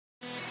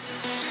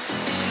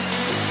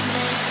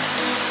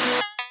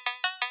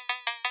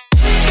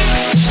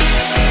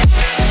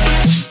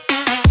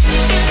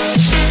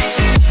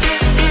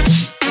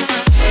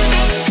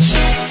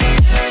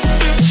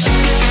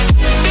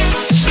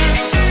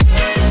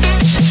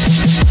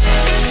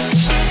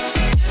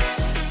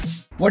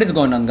What is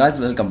going on, guys?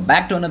 Welcome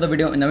back to another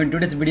video. Now in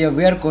today's video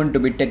we are going to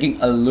be taking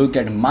a look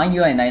at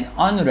MIUI 9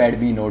 on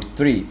Redmi Note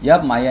 3.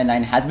 Yup, MIUI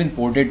 9 has been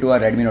ported to a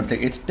Redmi Note 3.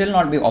 It's still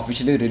not been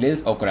officially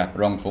released. Oh crap,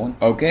 wrong phone.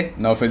 Okay,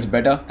 now feels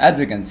better. As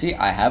you can see,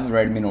 I have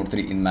Redmi Note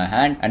 3 in my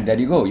hand, and there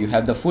you go. You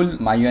have the full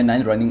MIUI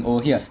 9 running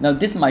over here. Now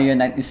this MIUI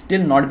 9 is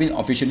still not been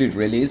officially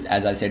released,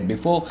 as I said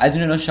before. As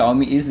you know,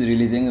 Xiaomi is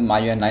releasing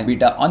MIUI 9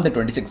 beta on the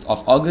 26th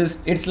of August.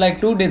 It's like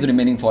 2 days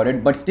remaining for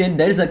it, but still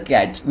there is a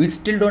catch. We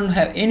still don't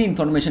have any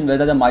information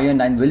whether the MIUI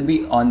 9 will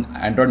be on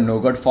Android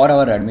Nougat for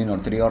our Redmi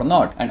Note 3 or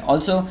not. And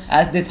also,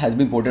 as this has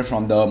been ported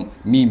from the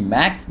Mi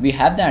Max, we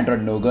have the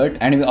Android Nougat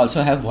and we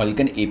also have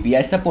Vulkan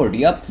API support.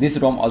 Yup, this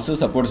ROM also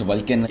supports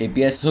Vulkan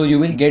API, so you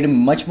will get a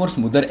much more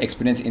smoother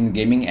experience in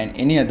gaming and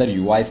any other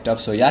UI stuff.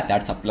 So yeah,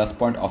 that's a plus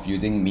point of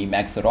using Mi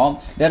Max ROM.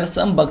 There are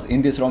some bugs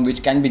in this ROM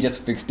which can be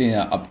just fixed in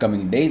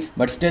upcoming days,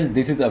 but still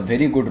this is a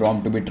very good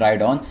ROM to be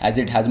tried on, as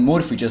it has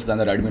more features than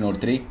the Redmi Note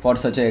 3. For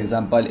such an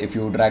example, if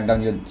you drag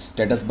down your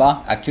status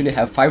bar, actually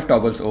have 5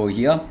 toggles over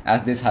here,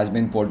 as this has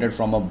been ported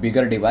from a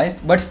bigger device.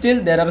 But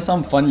still there are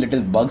some fun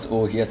little bugs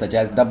over here, such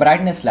as the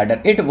brightness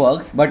slider. It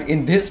works, but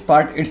in this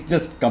part it's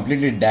just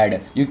completely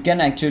dead. You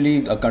can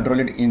actually control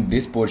it in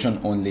this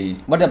portion only,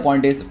 but the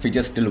point is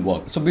features still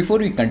work. So before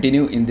we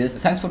continue in this,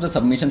 thanks for the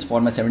submissions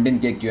for my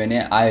 17k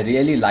Q&A. I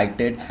really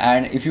liked it,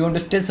 and if you want to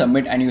still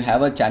submit and you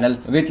have a channel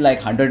with like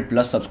 100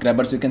 plus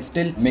subscribers, you can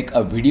still make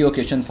a video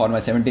question for my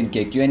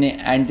 17k Q&A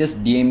and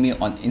just DM me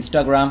on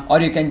Instagram, or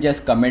you can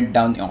just comment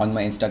down on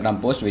my Instagram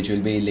post, which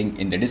will be linked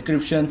in the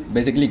description.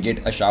 Basically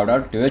get a shout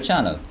out to your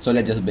channel. So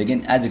let's just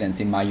begin. As you can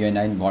see, MIUI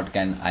 9, what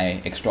can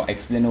I extra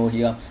explain over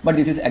here? But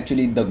this is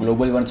actually the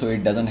global one, so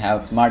it doesn't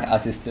have smart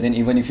assist. Then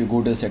even if you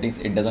go to settings,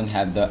 it doesn't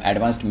have the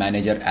advanced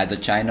manager as a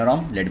China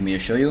ROM. Let me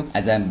show you,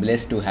 as I am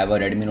blessed to have a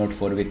Redmi Note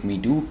 4 with me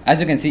too.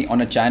 As you can see,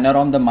 on a China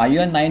ROM, the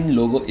MIUI 9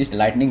 logo is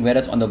lightning,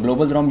 whereas on the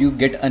global ROM you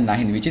get a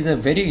 9, which is a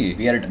very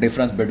weird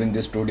difference between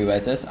these two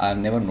devices. I have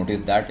never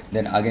noticed that.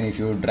 Then again, if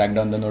you drag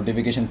down the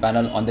notification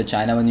panel, on the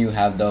China one you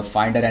have the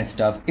finder and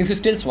stuff. If you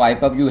still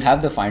swipe up, you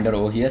have the finder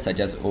over here, such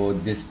as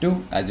this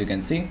too, as you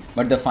can see.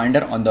 But the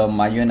finder on the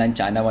MIUI 9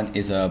 China one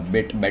is a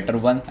bit better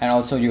one, and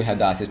also you have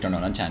the assistant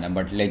on China.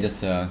 But let's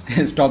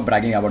just stop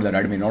bragging about the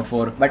Redmi Note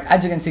 4. But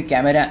as you can see,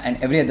 camera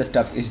and every other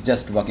stuff is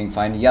just working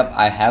fine. Yep,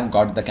 I have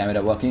got the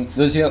camera working.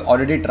 Those who have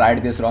already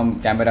tried this ROM,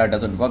 camera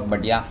doesn't work,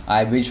 but yeah,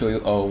 I will show you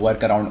a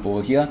workaround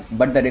over here.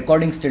 But the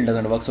recording still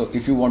doesn't work, so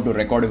if you want to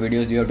record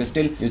videos, you have to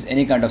still use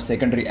any kind of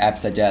secondary app,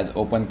 such as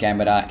Open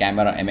Camera,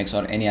 Camera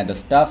MX, or any other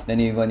stuff. Then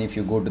even if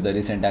you go to the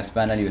recent apps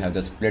panel, you have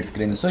the split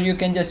screen, so you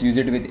can just use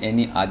it with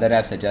any other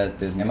app, such as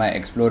this MI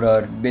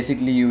Explorer.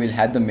 Basically you will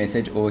have the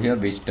message over here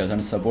which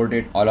doesn't support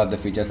it. All of the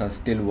features are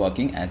still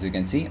working, as you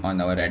can see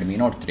on our Redmi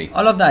Note 3.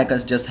 All of the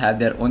icons just have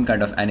their own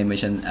kind of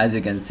animation, as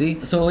you can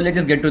see. So let's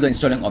just get to the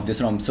installing of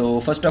this ROM. So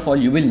first of all,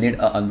 you will need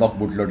a unlock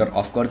bootloader.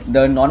 Of course,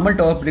 the normal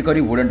top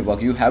recovery wouldn't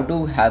work. You have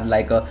to have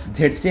like a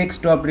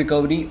Z6 top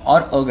recovery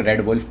or a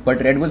Red Wolf,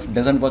 but Red Wolf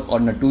doesn't work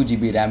on a 2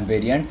 GB RAM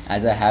variant,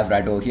 as I have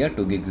right over here,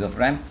 2 gigs of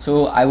RAM.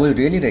 So I will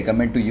really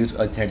recommend to use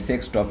a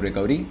Z6 top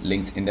recovery.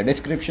 Links in the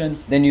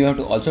description. Then you have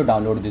to also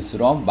download this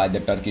ROM by the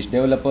Turkish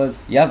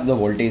developers. Yeah, the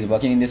Volte is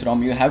working in this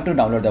ROM. You have to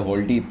download the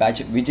Volte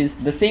Patch, which is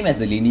the same as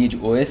the Lineage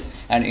OS.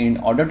 And in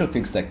order to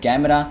fix the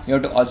camera, you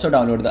have to also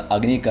download the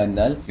Agni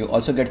kernel. You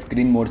also get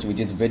screen modes, which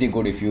is very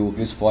good if you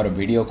use for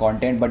video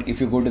content. But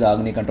if you go to the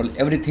Agni control,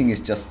 everything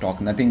is just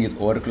stock, nothing is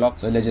overclocked.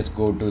 So let's just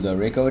go to the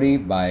recovery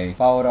by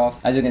power off.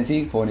 As you can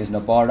see, phone is now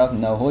powered off.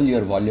 Now hold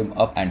your volume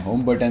up and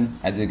home button.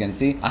 As you can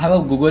see, I have a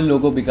Google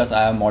logo because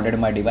I have modded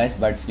my device,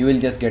 but you will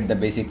just get the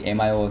basic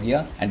MI over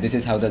here, and this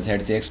is how the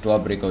Z6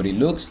 top recovery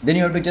looks. Then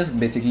you have to just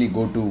basically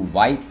go to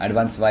wipe,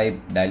 advanced wipe,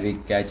 dial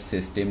cache,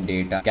 system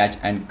data cache,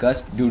 and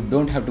cust. You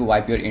don't have to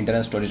wipe your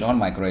internal storage or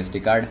micro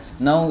SD card.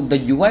 Now the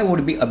UI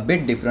would be a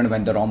bit different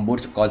when the ROM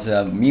boots, because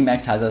Mi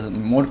Max has a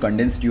more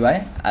condensed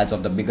UI as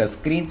of the bigger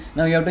screen.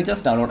 Now you have to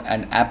just download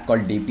an app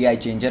called Dpi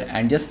Changer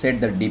and just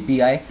set the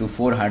DPI to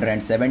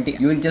 470.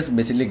 You will just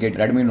basically get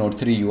Redmi Note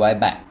 3 UI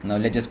back. Now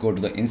let's just go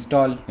to the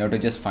install. You have to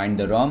just find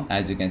the ROM.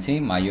 As you can see,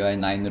 MIUI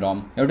 9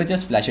 ROM. You have to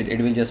just flash it.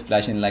 It will just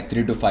flash in like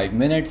 3 to 5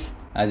 minutes.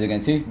 As you can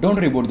see, don't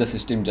reboot the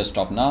system just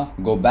off now.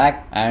 Go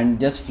back and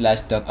just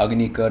flash the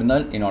Agni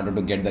kernel in order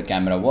to get the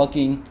camera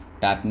working.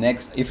 Tap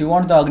next. If you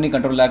want the Agni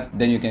control app,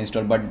 then you can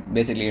install, but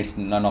basically it's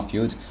none of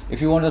use.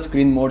 If you want the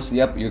screen modes,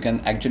 yep, you can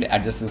actually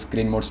adjust the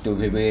screen modes to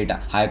vivid,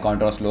 high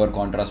contrast, lower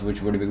contrast,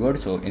 which would be good.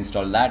 So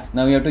install that.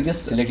 Now you have to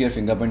just select your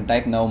fingerprint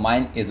type. Now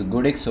mine is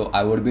Goodix, so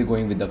I would be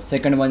going with the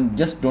second one.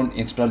 Just don't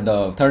install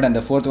the third and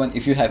the fourth one.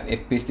 If you have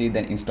FPC,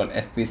 then install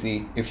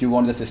FPC. If you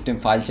want the system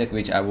file check,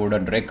 which I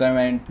wouldn't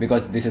recommend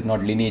because this is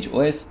not Lineage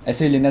OS.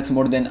 SE Linux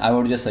mode, then I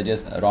would just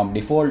suggest ROM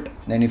default.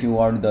 Then if you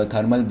want the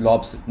thermal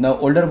blobs, now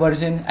older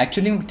version,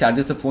 actually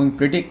charges the phone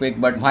pretty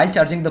quick, but while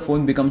charging the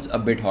phone becomes a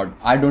bit hot.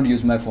 I don't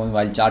use my phone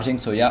while charging,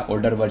 so yeah,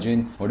 older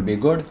version would be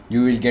good.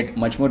 You will get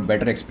much more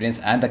better experience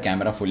and the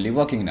camera fully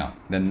working now.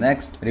 Then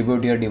next,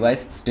 reboot your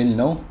device. Still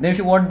no. Then if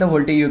you want the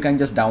Volte, you can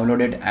just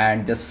download it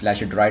and just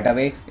flash it right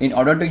away. In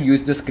order to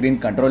use the screen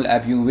control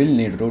app, you will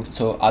need root.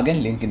 So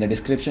again, link in the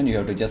description. You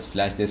have to just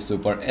flash this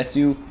super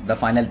SU. The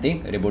final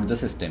thing, reboot the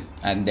system.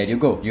 And there you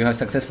go. You have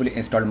successfully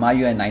installed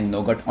MIUI 9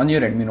 Nougat on your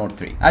Redmi Note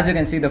 3. As you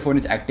can see, the phone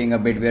is acting a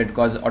bit weird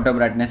because auto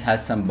brightness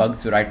has some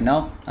bugs right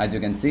now. As you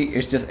can see,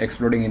 it's just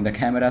exploding in the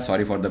camera.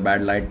 Sorry for the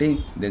bad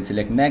lighting. Then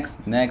select next.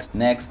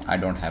 I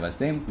don't have a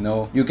same.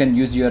 No, you can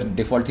use your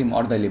default theme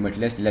or the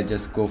limitless. Let's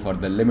just go for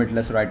the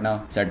limitless right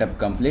now. Setup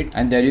complete,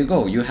 and there you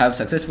go. You have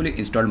successfully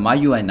installed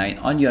MIUI 9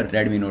 on your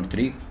Redmi Note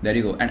 3. There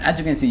you go. And as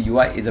you can see,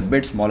 UI is a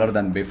bit smaller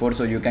than before,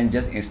 so you can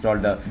just install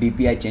the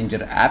Dpi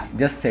Changer app.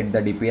 Just set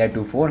the DPI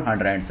to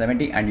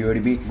 470 and you will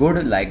be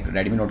good like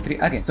Redmi Note 3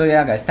 again. So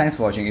yeah guys, thanks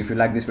for watching. If you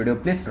like this video,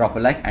 please drop a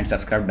like and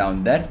subscribe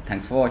down there.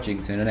 Thanks for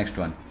watching. See you in the next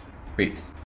one. Peace.